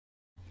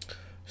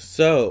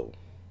So,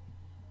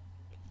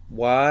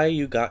 why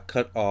you got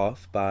cut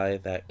off by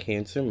that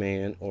Cancer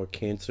man or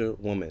Cancer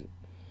woman?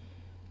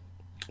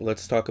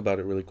 Let's talk about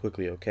it really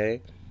quickly, okay?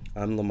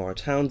 I'm Lamar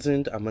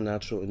Townsend. I'm a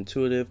natural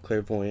intuitive,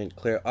 clairvoyant,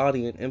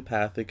 clairaudient,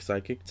 empathic,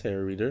 psychic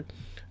tarot reader,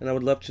 and I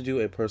would love to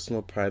do a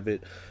personal,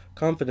 private,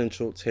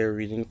 confidential tarot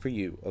reading for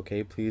you,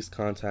 okay? Please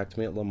contact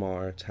me at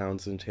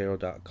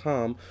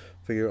lamartownsendtarot.com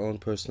for your own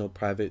personal,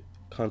 private,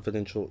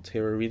 confidential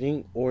tarot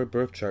reading or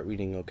birth chart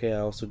reading, okay? I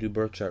also do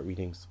birth chart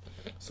readings.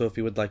 So if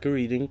you would like a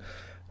reading,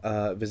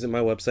 visit my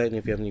website, and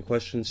if you have any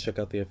questions, check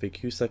out the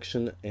FAQ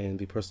section and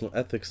the personal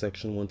ethics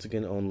section once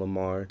again on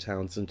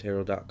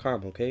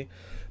lamartownsendtarot.com, okay?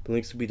 The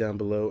links will be down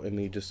below in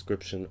the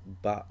description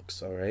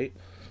box, alright?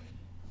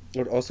 I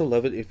would also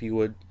love it if you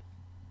would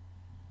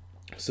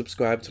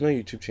subscribe to my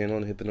YouTube channel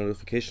and hit the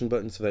notification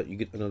button so that you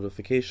get a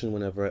notification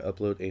whenever I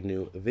upload a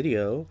new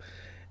video.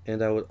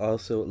 And I would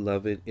also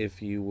love it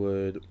if you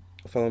would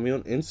follow me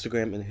on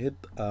Instagram and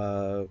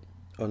follow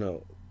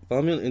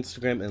me on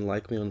Instagram and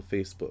like me on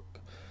Facebook.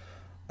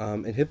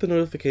 And hit the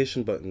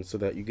notification button so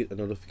that you get a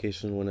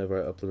notification whenever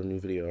I upload a new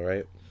video,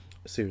 alright?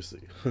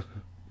 Seriously.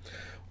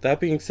 That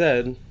being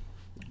said,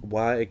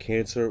 why a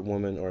Cancer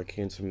woman or a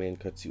Cancer man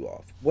cuts you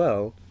off?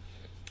 Well,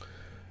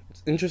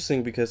 it's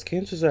interesting because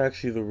Cancers are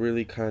actually the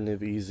really kind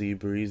of easy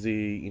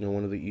breezy,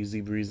 one of the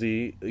easy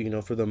breezy,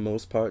 for the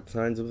most part,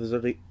 signs of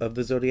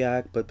the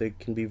zodiac, but they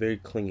can be very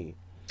clingy.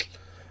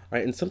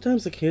 Alright, and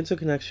sometimes a Cancer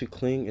can actually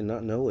cling and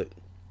not know it.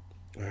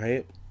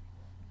 Alright?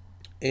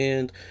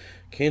 And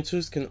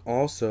Cancers can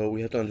also,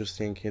 we have to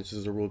understand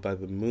Cancers are ruled by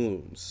the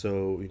moon.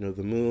 So,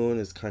 the moon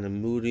is kind of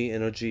moody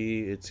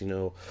energy. It's,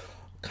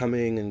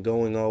 coming and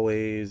going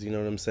always, you know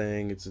what I'm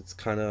saying? It's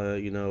kind of,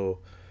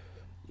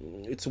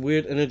 it's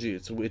weird energy.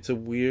 It's a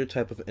weird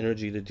type of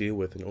energy to deal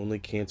with, and only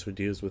Cancer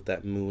deals with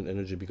that moon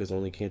energy because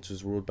only Cancer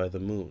is ruled by the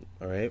moon,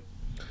 all right?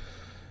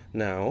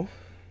 Now,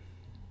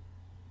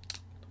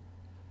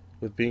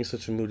 with being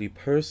such a moody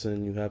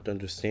person, you have to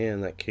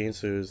understand that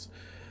Cancers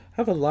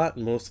have a lot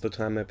most of the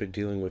time that they're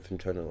dealing with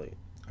internally,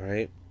 all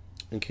right?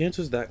 And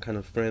Cancer's that kind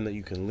of friend that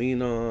you can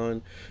lean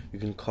on, you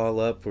can call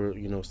up for,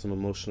 some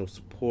emotional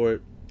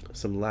support,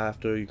 some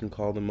laughter. You can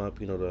call them up,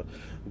 to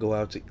go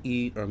out to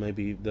eat, or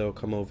maybe they'll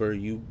come over,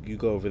 you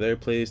go over their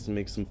place and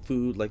make some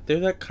food. Like, they're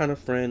that kind of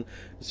friend.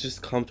 It's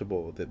just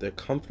comfortable, that they're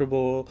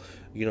comfortable,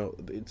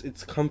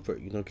 it's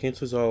comfort.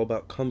 Cancer's all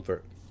about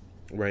comfort,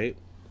 right?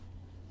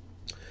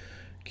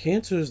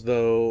 Cancers,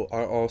 though,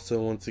 are also,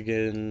 once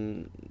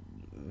again,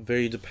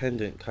 very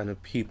dependent kind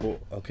of people,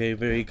 okay?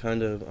 Very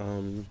kind of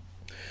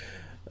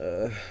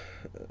uh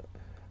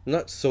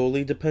not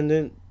solely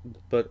dependent,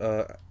 but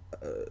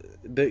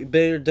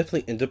they're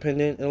definitely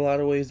independent in a lot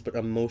of ways, but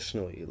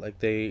emotionally, like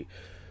they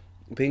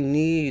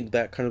need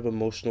that kind of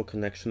emotional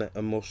connection, that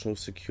emotional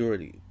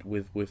security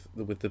with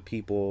the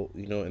people,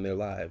 in their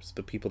lives,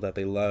 the people that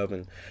they love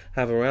and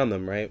have around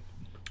them, right?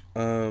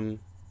 um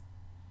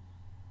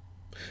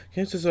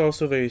Cancers are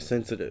also very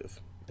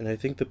sensitive, and I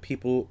think the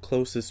people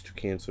closest to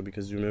Cancer,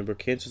 because remember,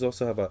 Cancers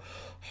also have a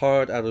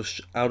hard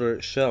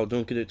outer shell.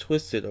 Don't get it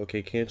twisted,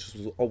 okay?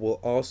 Cancers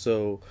will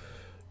also,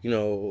 you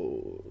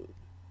know,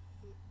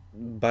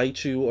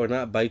 bite you, or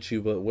not bite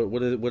you, but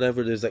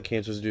whatever it is that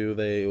Cancers do,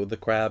 the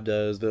crab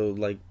does. They'll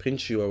like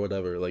pinch you or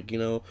whatever. Like,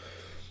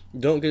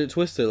 don't get it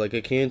twisted. Like,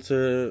 a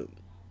Cancer,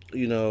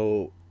 you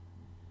know,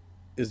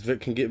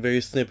 can get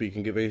very snippy,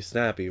 can get very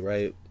snappy,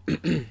 right?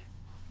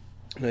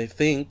 And I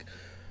think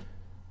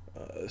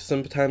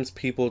sometimes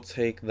people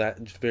take that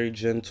very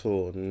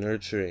gentle,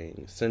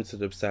 nurturing,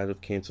 sensitive side of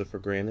Cancer for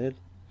granted.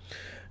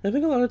 And I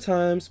think a lot of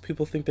times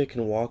people think they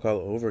can walk all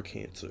over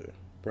Cancer,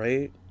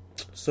 right?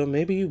 So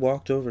maybe you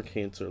walked over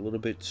Cancer a little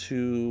bit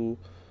too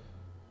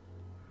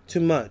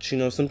much.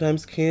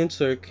 Sometimes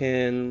Cancer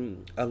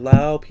can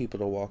allow people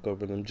to walk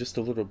over them just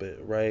a little bit,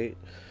 right?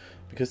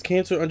 Because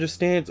Cancer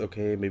understands,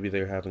 okay, maybe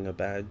they're having a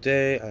bad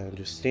day. I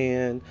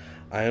understand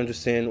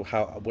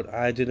what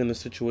I did in the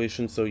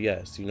situation. So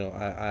yes,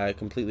 I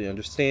completely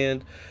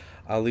understand.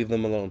 I'll leave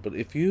them alone. But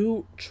if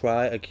you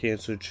try a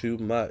Cancer too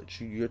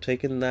much, you're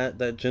taking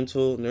that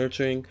gentle,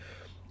 nurturing,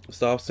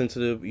 soft,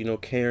 sensitive,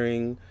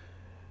 caring,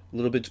 a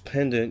little bit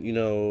dependent,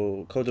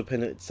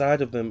 codependent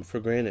side of them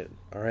for granted.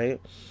 All right.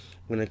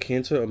 When a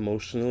Cancer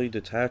emotionally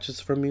detaches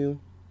from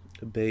you,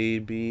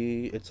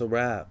 baby, it's a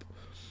wrap.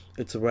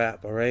 It's a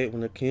wrap, all right?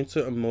 When a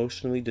Cancer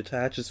emotionally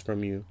detaches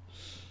from you,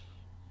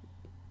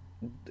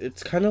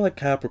 it's kind of like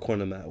Capricorn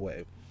in that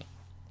way.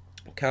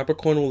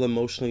 Capricorn will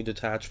emotionally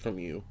detach from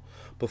you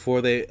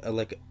before they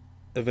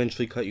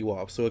eventually cut you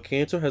off. So a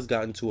Cancer has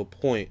gotten to a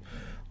point,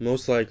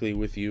 most likely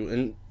with you,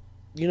 and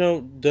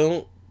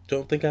don't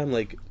think I'm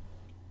like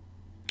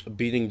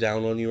beating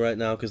down on you right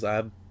now, because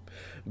I've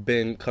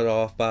been cut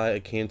off by a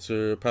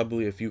Cancer,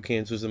 probably a few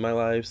Cancers in my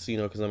life.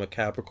 Because I'm a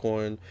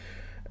Capricorn.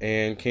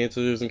 And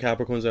Cancers and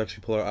Capricorns are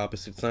actually polar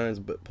opposite signs,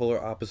 but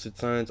polar opposite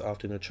signs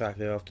often attract,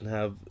 they often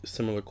have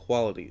similar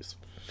qualities.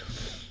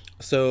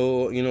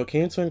 So,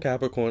 Cancer and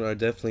Capricorn are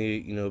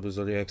definitely, the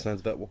zodiac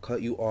signs that will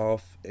cut you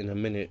off in a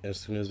minute as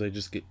soon as they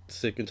just get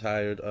sick and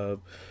tired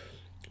of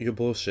your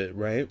bullshit,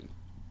 right?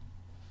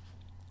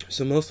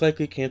 So most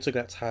likely Cancer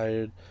got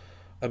tired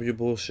of your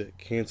bullshit.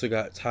 Cancer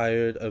got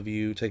tired of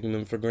you taking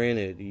them for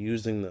granted,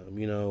 using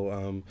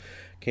them.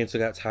 Cancer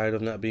got tired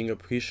of not being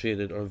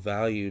appreciated or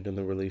valued in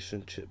the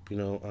relationship.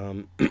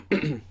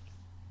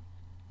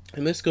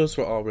 And this goes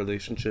for all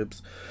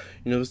relationships.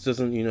 This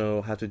doesn't,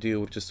 have to deal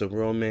with just a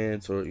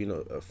romance or,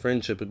 a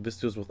friendship. This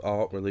deals with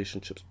all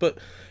relationships. But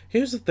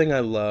here's the thing I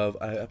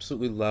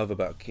absolutely love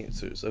about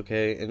Cancers,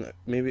 okay? And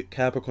maybe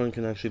Capricorn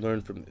can actually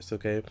learn from this,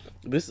 okay?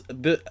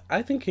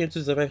 I think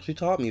Cancers have actually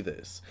taught me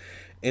this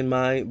in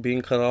my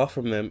being cut off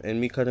from them and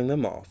me cutting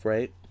them off,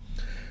 right?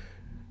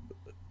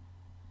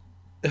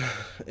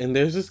 And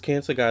there's this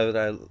Cancer guy that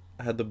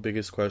I had the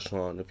biggest crush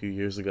on a few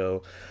years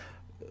ago.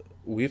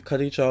 We've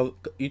cut each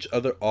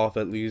other off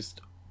at least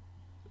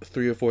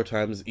 3 or 4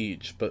 times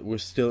each, but we're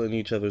still in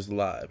each other's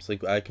lives.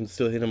 Like, I can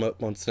still hit him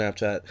up on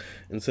Snapchat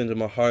and send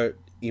him a heart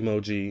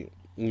emoji,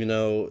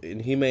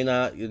 and he may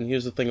not. And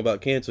here's the thing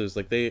about Cancers,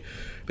 like they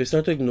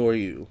start to ignore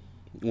you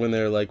when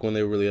they're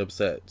really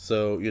upset.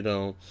 So,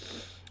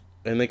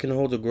 and they can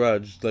hold a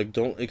grudge. Like,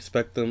 don't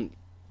expect them.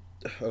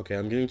 Okay,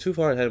 I'm getting too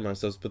far ahead of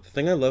myself, but the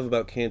thing I love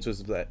about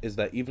Cancers is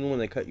that even when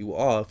they cut you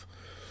off,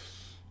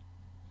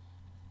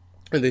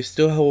 they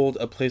still hold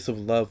a place of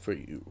love for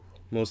you.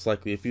 Most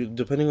likely, if you,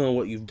 depending on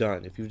what you've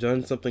done, if you've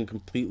done something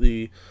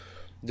completely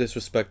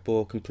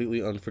disrespectful,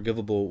 completely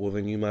unforgivable, well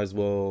then you might as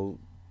well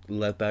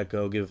let that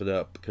go, give it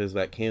up, because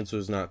that Cancer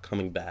is not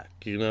coming back.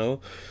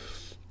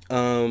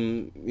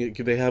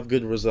 They have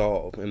good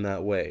resolve in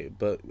that way.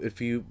 But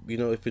if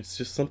it's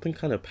just something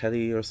kind of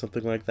petty or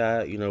something like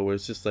that, where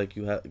it's just like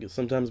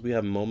sometimes we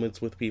have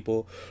moments with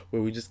people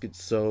where we just get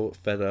so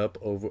fed up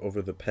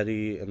over the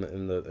petty and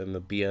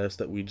the BS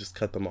that we just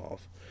cut them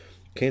off.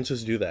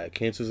 Cancers do that.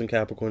 Cancers and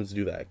Capricorns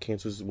do that.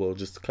 Cancers will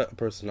just cut a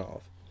person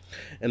off.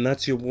 And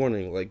that's your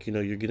warning. Like,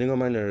 you're getting on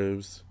my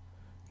nerves.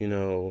 You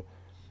know,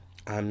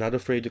 I'm not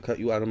afraid to cut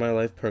you out of my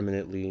life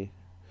permanently.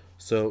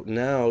 So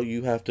now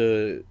you have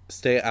to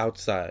stay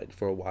outside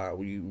for a while.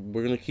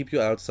 We're going to keep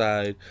you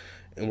outside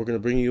and we're going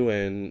to bring you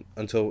in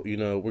until,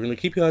 we're going to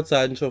keep you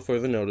outside until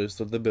further notice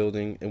of the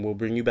building, and we'll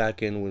bring you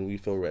back in when we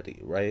feel ready,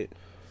 right?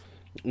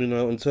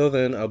 Until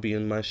then, I'll be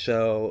in my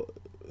shell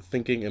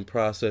thinking and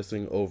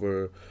processing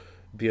over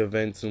the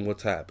events and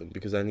what's happened,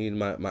 because I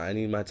need I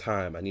need my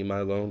time. I need my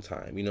alone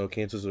time.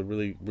 Cancers are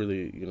really,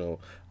 really,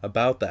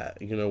 about that.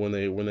 When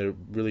they're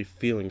really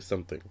feeling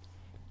something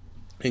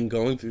and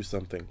going through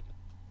something,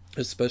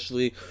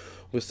 especially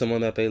with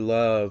someone that they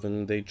love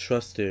and they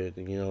trusted,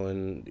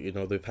 and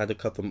they've had to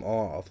cut them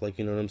off. Like,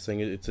 what I'm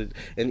saying?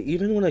 And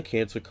even when a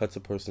Cancer cuts a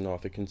person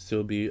off, it can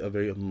still be a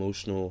very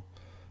emotional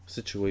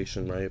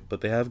situation, right?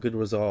 But they have good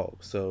resolve.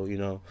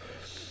 So,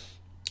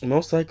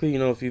 most likely,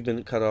 if you've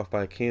been cut off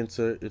by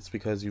Cancer, it's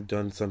because you've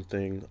done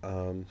something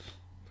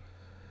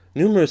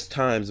numerous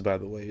times. By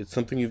the way, it's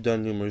something you've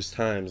done numerous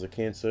times. A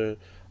Cancer,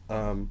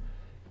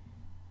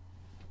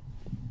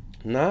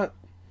 not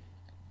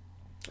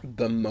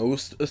the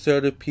most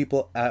assertive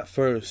people at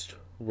first,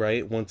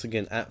 right? Once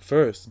again, at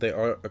first, they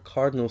are a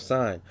cardinal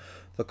sign.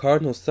 The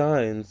cardinal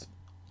signs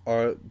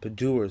are the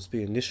doers,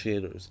 the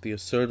initiators, the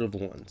assertive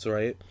ones,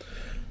 right?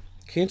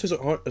 Cancers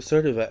aren't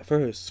assertive at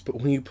first, but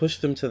when you push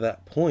them to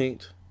that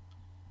point,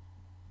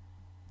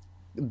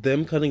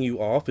 them cutting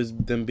you off is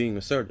them being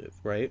assertive,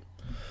 right?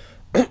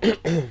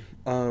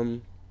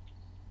 And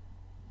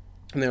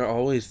there are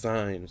always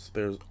signs.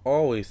 There's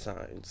always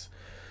signs.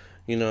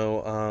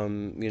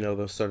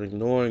 They'll start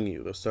ignoring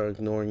you. They'll start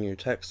ignoring your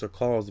texts or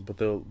calls, but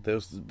they'll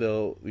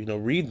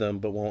read them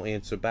but won't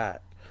answer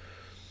back.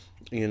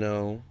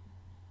 They'll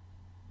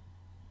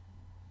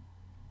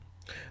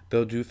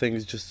do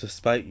things just to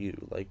spite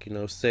you. Like,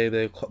 say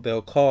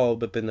they'll call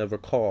but they never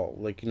call.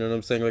 Like, you know what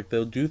I'm saying? Like,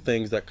 they'll do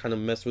things that kind of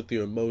mess with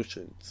your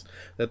emotions,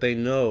 that they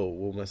know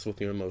will mess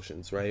with your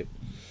emotions, right?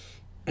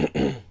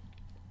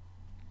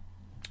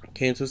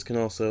 Cancers can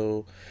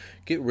also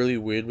get really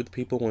weird with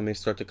people when they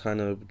start to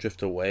kind of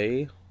drift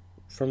away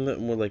from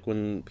them. More like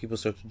when people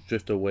start to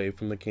drift away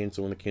from the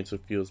Cancer, when the Cancer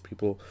feels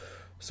people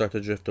start to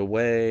drift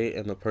away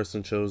and the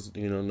person shows,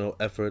 no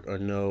effort or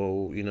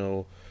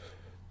no,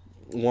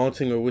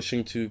 wanting or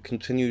wishing to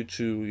continue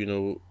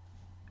to,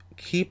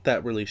 keep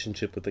that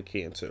relationship with the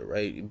Cancer,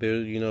 right?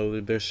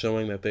 They're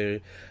showing that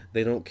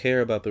they don't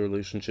care about the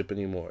relationship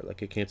anymore.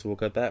 Like, a Cancer will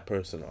cut that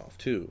person off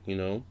too,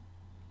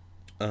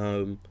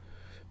 um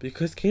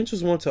because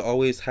Cancers want to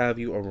always have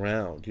you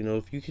around.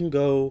 If you can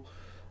go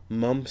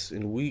months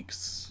and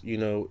weeks,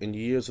 and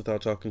years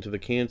without talking to the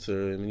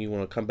Cancer, and then you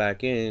want to come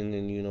back in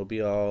and,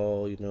 be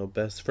all,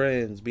 best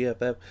friends,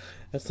 BFF,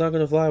 that's not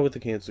going to fly with the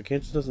Cancer.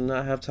 Cancer does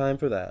not have time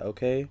for that,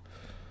 okay?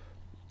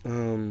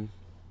 Um,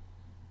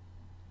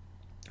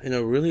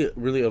 really,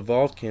 really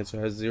evolved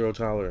Cancer has zero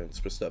tolerance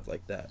for stuff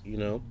like that,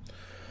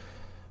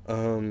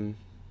 Um,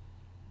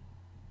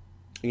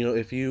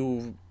 if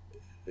you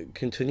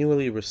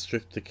continually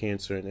restrict the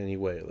Cancer in any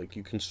way, like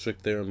you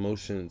constrict their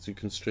emotions, you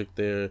constrict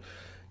their,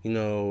 you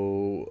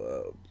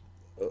know,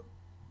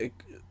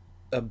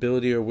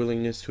 ability or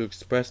willingness to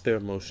express their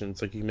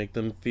emotions, like you make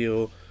them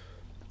feel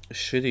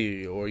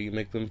shitty, or you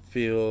make them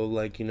feel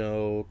like,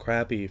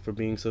 crappy for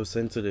being so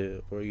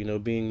sensitive, or,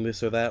 being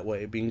this or that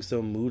way, being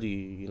so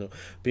moody,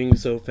 being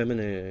so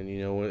feminine,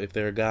 if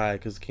they're a guy,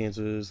 because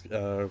Cancer is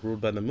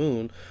ruled by the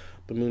moon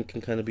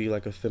can kind of be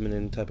like a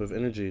feminine type of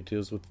energy. It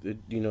deals with it,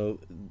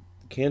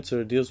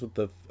 Cancer deals with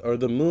the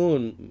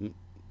moon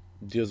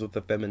deals with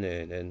the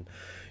feminine, and,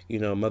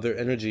 mother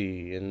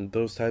energy, and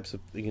those types of,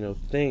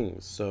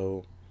 things.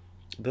 So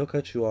they'll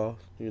cut you off,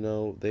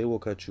 they will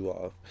cut you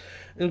off.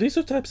 And these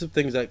are types of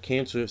things that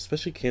Cancer,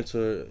 especially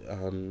Cancer,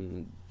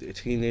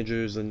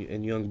 teenagers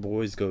and young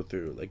boys go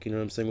through, like, what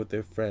I'm saying, with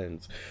their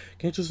friends.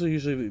 Cancers are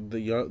usually the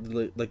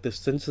young, like the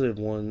sensitive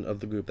one of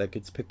the group that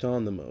gets picked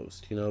on the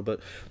most, but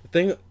the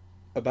thing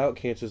about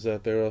Cancer is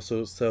that they're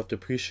also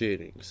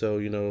self-depreciating, so,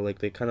 like,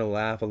 they kind of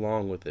laugh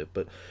along with it,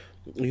 but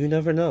you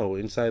never know,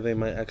 inside they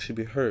might actually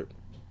be hurt.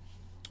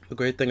 The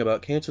great thing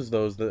about Cancers,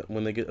 though, is that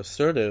when they get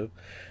assertive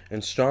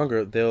and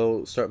stronger,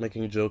 they'll start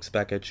making jokes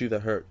back at you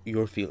that hurt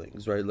your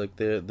feelings, right? Like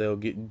they'll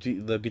get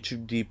you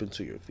deep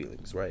into your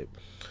feelings, right?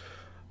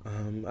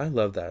 I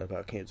love that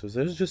about Cancers.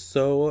 There's just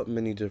so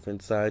many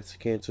different sides to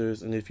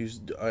Cancers, and if you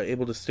are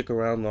able to stick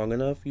around long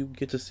enough, you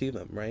get to see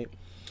them, right?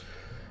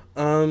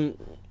 Um,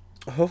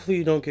 Hopefully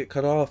you don't get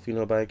cut off,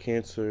 by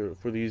Cancer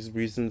for these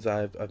reasons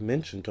I've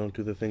mentioned. Don't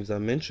do the things I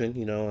mentioned,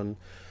 and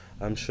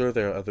I'm sure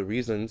there are other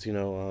reasons,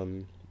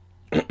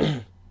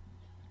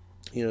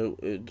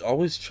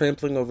 always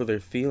trampling over their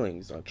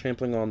feelings,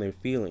 trampling on their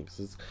feelings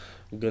is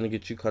going to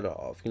get you cut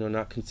off.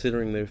 Not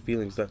considering their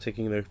feelings, not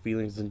taking their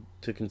feelings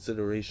into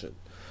consideration.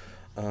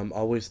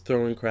 Always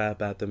throwing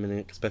crap at them and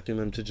expecting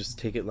them to just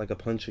take it like a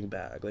punching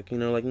bag. Like,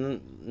 no,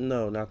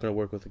 not going to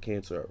work with a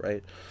Cancer,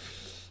 right?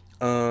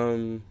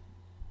 Um,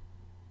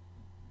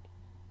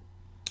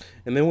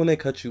 and then when they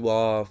cut you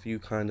off, you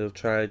kind of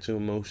try to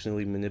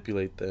emotionally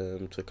manipulate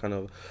them to kind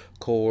of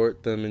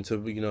court them into,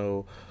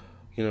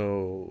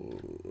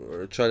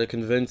 or try to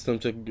convince them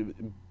to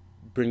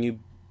bring you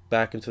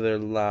back into their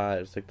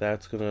lives. Like,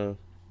 that's gonna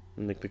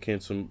make the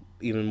Cancer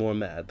even more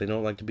mad. They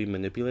don't like to be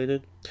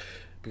manipulated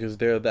because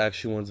they're the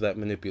actual ones that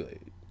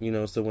manipulate.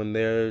 So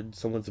when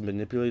someone's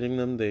manipulating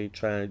them, they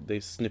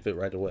sniff it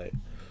right away,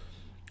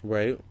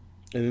 right?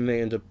 And then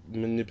they end up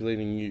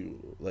manipulating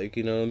you. Like,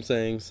 you know what I'm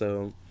saying?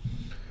 So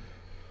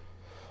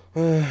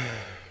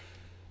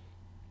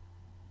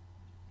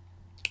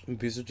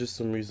these are just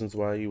some reasons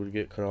why you would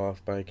get cut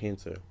off by a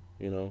Cancer,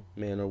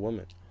 man or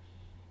woman.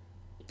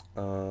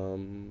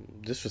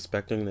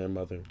 Disrespecting their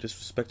mother,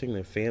 disrespecting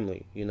their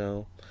family,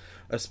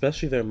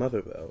 especially their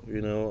mother, though,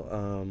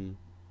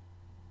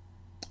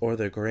 or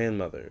their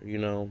grandmother,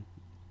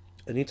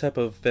 any type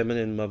of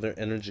feminine mother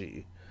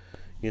energy,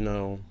 you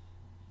know,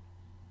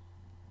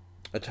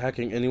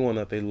 attacking anyone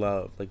that they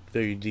love, like,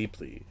 very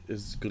deeply,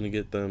 is gonna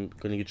get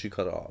you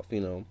cut off,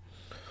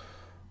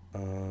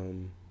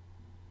 um,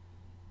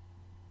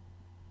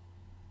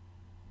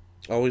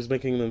 always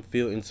making them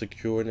feel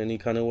insecure in any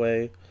kind of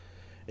way,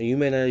 and you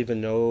may not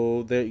even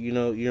know that,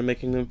 you're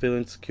making them feel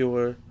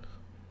insecure,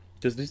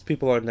 because these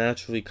people are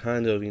naturally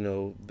kind of,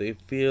 they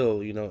feel,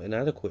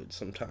 inadequate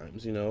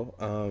sometimes,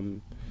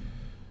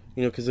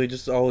 because they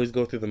just always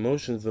go through the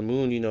motions. The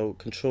moon,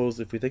 controls,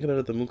 if we think about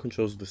it, the moon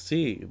controls the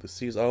sea. The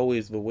sea is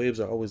always, the waves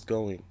are always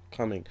going,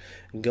 coming,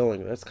 and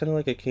going. That's kind of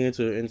like a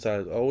Cancer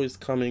inside, always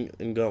coming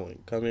and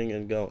going,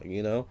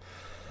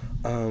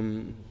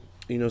 Um,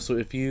 so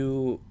if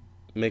you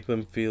make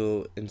them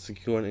feel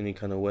insecure in any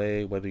kind of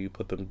way, whether you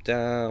put them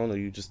down, or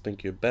you just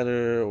think you're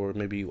better, or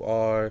maybe you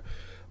are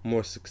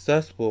more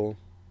successful,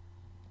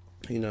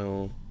 you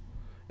know,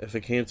 if a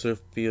Cancer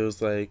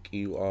feels like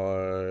you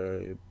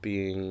are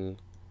being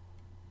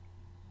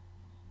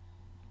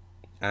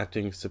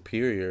acting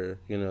superior,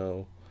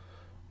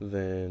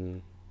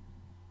 then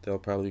they'll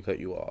probably cut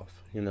you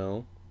off,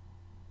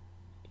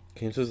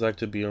 Cancers like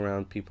to be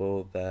around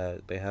people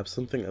that they have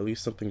something, at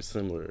least something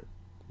similar,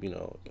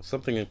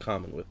 something in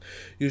common with.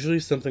 Usually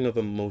something of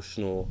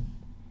emotional,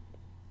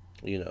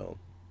 you know,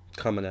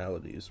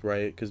 commonalities,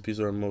 right? Because these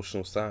are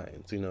emotional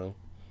signs,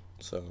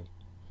 So,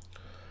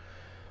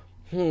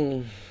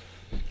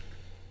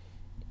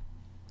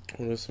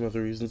 what are some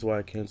other reasons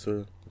why Cancer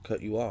will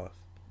cut you off?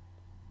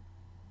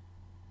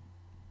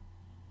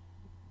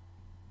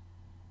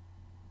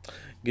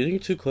 Getting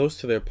too close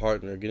to their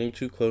partner, getting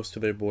too close to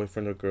their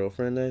boyfriend or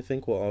girlfriend, I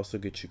think, will also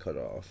get you cut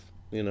off.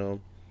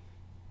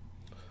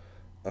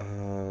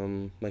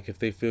 Like, if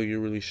they feel you're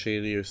really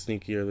shady or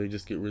sneaky, or they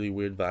just get really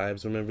weird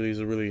vibes. Remember,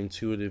 these are really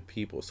intuitive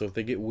people. So if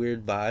they get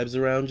weird vibes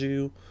around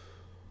you,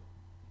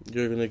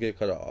 you're gonna get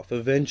cut off.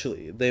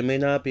 Eventually, they may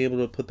not be able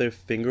to put their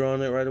finger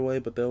on it right away,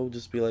 but they'll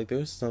just be like,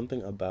 "There's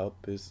something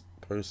about this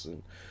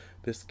person,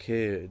 this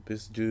kid,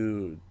 this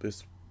dude,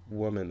 this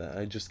woman that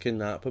I just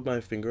cannot put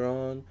my finger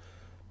on.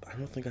 I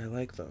don't think I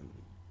like them."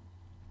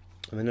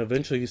 And then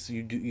eventually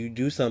you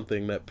do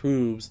something that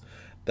proves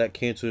that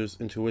Cancer's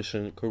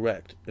intuition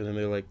correct, and then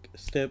they're like,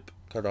 snip,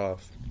 cut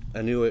off.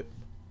 I knew it.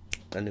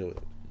 I knew it.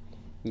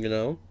 You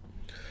know.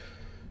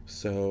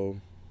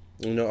 So,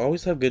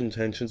 always have good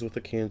intentions with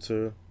a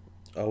Cancer.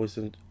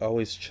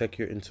 Always check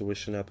your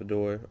intuition at the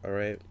door. All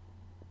right.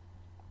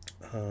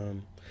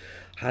 Um,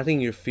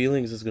 Hiding your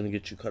feelings is going to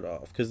get you cut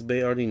off because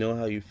they already know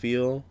how you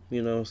feel,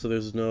 so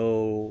there's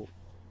no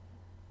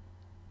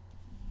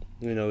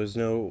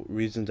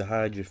reason to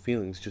hide your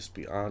feelings. Just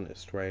be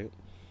honest, right?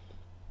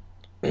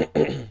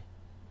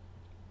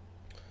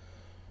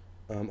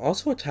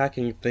 Also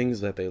attacking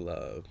things that they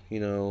love,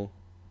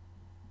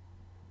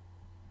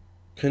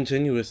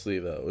 continuously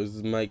though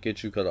is might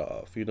get you cut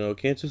off.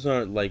 Cancers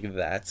aren't like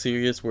that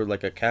serious. Where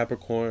like a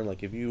Capricorn,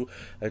 like if you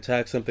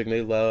attack something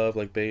they love,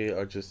 like they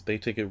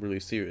take it really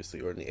seriously.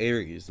 Or an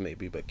Aries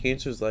maybe, but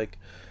Cancer's like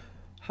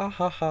ha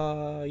ha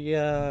ha,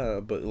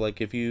 yeah. But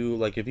like if you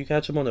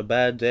catch them on a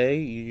bad day,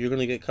 you're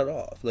gonna get cut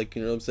off. Like,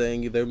 you know what I'm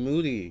saying? They're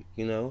moody,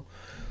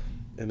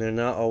 and they're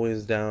not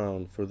always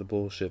down for the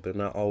bullshit. They're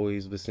not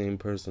always the same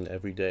person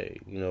every day.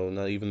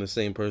 Not even the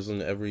same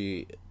person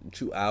every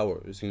 2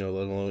 hours. Let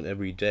alone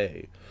every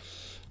day.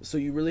 So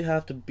you really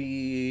have to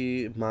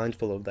be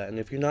mindful of that. And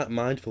if you're not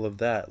mindful of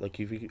that, like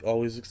if you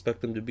always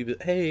expect them to be,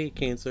 hey,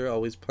 Cancer,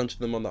 always punch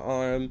them on the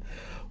arm.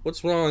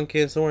 What's wrong,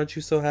 Cancer? Aren't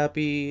you so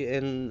happy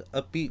and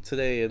upbeat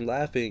today and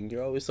laughing?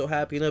 You're always so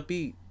happy and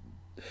upbeat.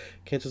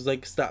 Cancer's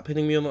like, stop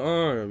hitting me on the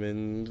arm,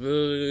 and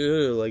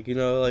like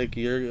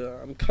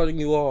I'm cutting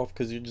you off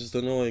because you're just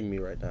annoying me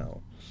right now,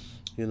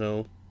 you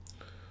know.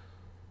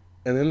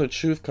 And then the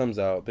truth comes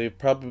out. They've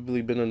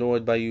probably been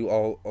annoyed by you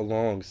all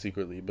along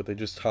secretly, but they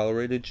just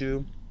tolerated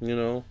you, you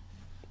know.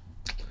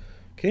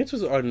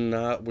 Cancers are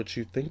not what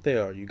you think they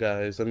are, you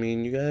guys. I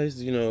mean, you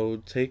guys,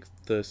 take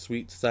the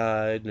sweet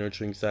side,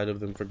 nurturing side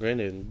of them for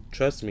granted.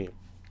 Trust me.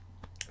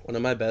 One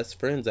of my best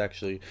friends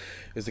actually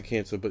is a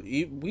Cancer, but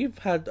we've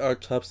had our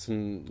toughs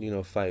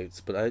and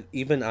fights. But I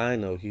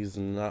know he's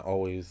not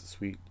always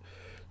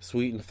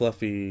sweet and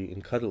fluffy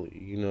and cuddly.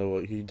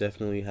 He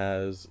definitely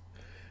has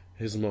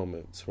his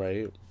moments,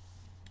 right?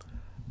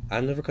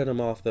 I never cut him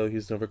off though.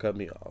 He's never cut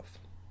me off.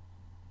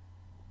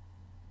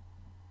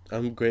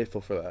 I'm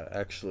grateful for that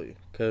actually,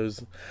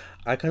 because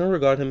I kind of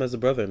regard him as a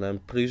brother, and I'm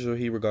pretty sure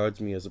he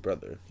regards me as a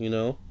brother.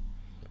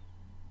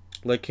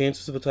 Like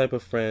Cancer's the type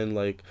of friend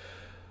like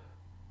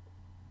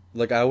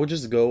I would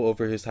just go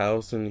over his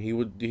house and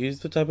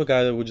he's the type of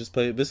guy that would just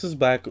play. This is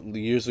back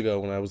years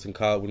ago when I was in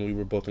college, when we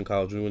were both in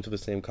college. We went to the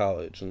same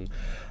college, and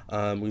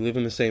we live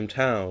in the same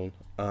town.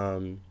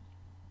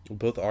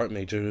 Both art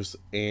majors,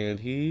 and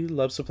he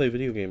loves to play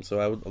video games. So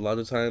I would, a lot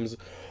of times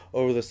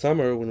over the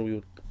summer when we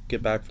would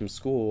get back from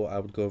school, I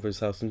would go over his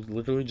house and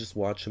literally just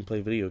watch him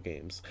play video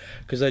games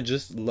because I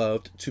just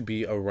loved to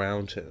be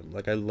around him.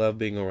 Like I love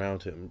being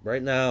around him.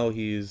 Right now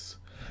he's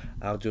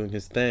out doing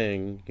his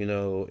thing,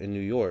 in New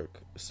York.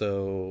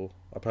 So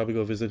I'll probably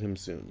go visit him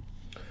soon.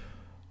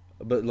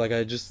 But like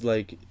I just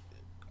like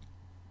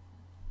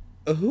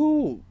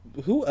who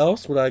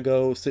else would I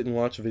go sit and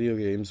watch video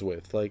games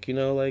with? Like,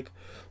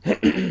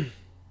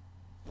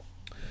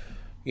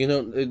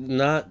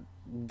 not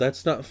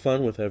that's not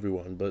fun with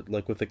everyone, but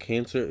like with a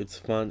Cancer, it's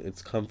fun,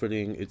 it's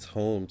comforting, it's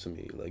home to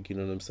me. Like, you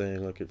know what I'm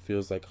saying? Like it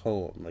feels like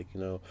home. Like,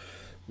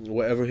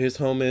 wherever his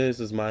home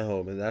is my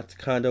home, and that's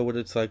kind of what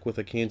it's like with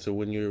a Cancer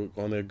when you're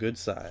on their good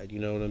side. You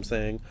know what I'm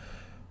saying?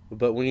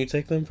 But when you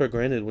take them for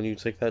granted, when you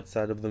take that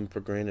side of them for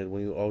granted,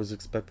 when you always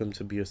expect them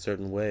to be a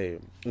certain way,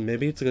 and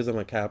maybe it's because I'm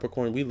a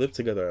Capricorn. We lived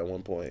together at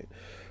one point,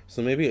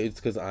 so maybe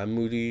it's because I'm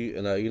moody,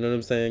 and you know what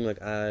I'm saying?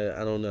 Like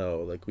I don't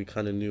know. Like we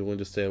kind of knew when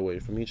to stay away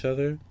from each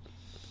other.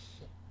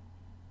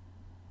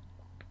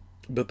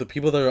 But the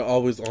people that are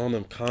always on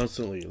them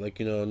constantly, like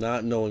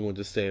not knowing when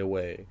to stay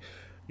away,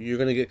 you're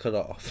gonna get cut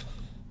off.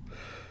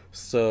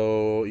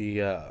 So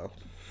yeah,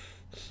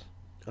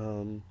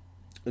 um,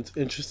 it's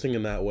interesting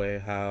in that way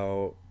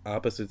how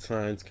opposite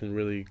signs can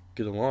really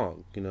get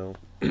along.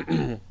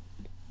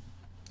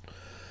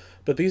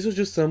 But these are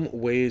just some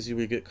ways you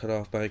would get cut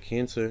off by a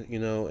Cancer,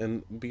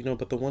 and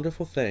but the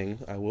wonderful thing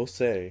I will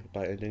say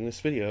by ending this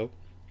video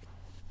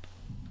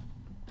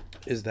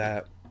is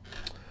that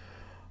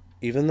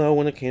even though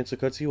when a Cancer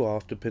cuts you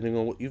off, depending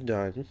on what you've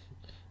done,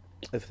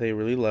 if they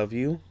really love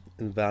you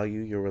and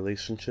value your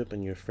relationship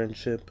and your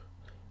friendship,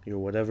 your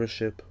whatever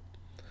ship,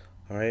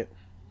 all right,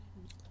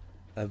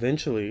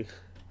 eventually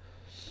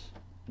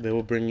they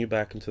will bring you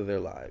back into their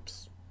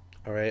lives.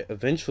 All right,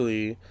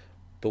 eventually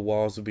the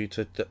walls will be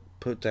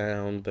put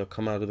down. They'll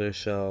come out of their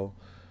shell.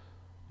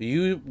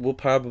 You will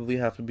probably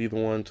have to be the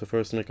one to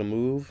first make a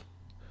move,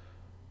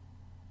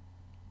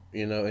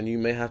 and you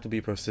may have to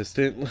be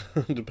persistent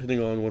depending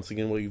on, once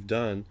again, what you've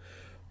done.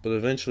 But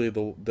eventually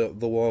the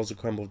walls will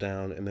crumble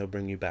down and they'll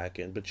bring you back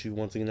in. But you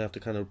once again have to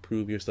kind of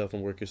prove yourself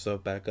and work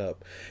yourself back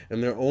up.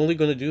 And they're only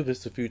going to do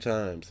this a few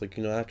times. Like,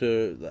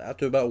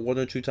 after about one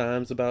or two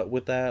times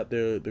with that,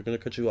 they're going to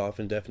cut you off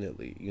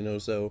indefinitely.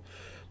 So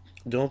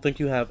don't think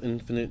you have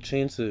infinite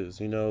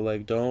chances.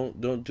 Like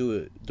don't do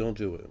it. Don't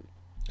do it.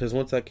 Because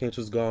once that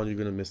Cancer's gone, you're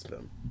going to miss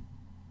them.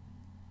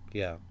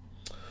 Yeah.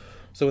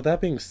 So with that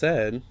being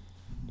said,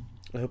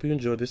 I hope you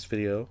enjoyed this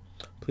video.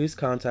 Please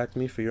contact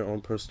me for your own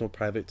personal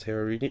private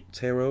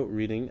tarot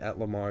reading at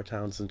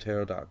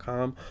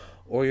lamartownsendtarot.com,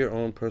 or your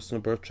own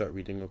personal birth chart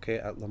reading, okay,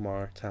 at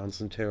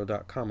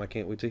lamartownsendtarot.com. I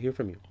can't wait to hear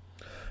from you.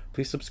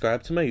 Please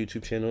subscribe to my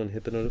YouTube channel and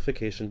hit the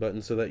notification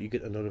button so that you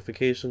get a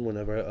notification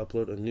whenever I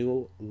upload a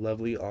new,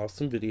 lovely,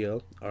 awesome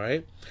video.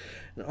 Alright?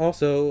 And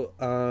also,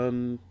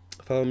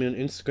 follow me on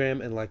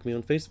Instagram and like me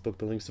on Facebook.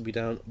 The links will be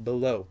down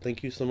below.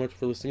 Thank you so much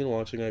for listening and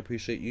watching. I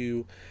appreciate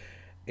you.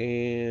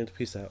 And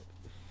peace out.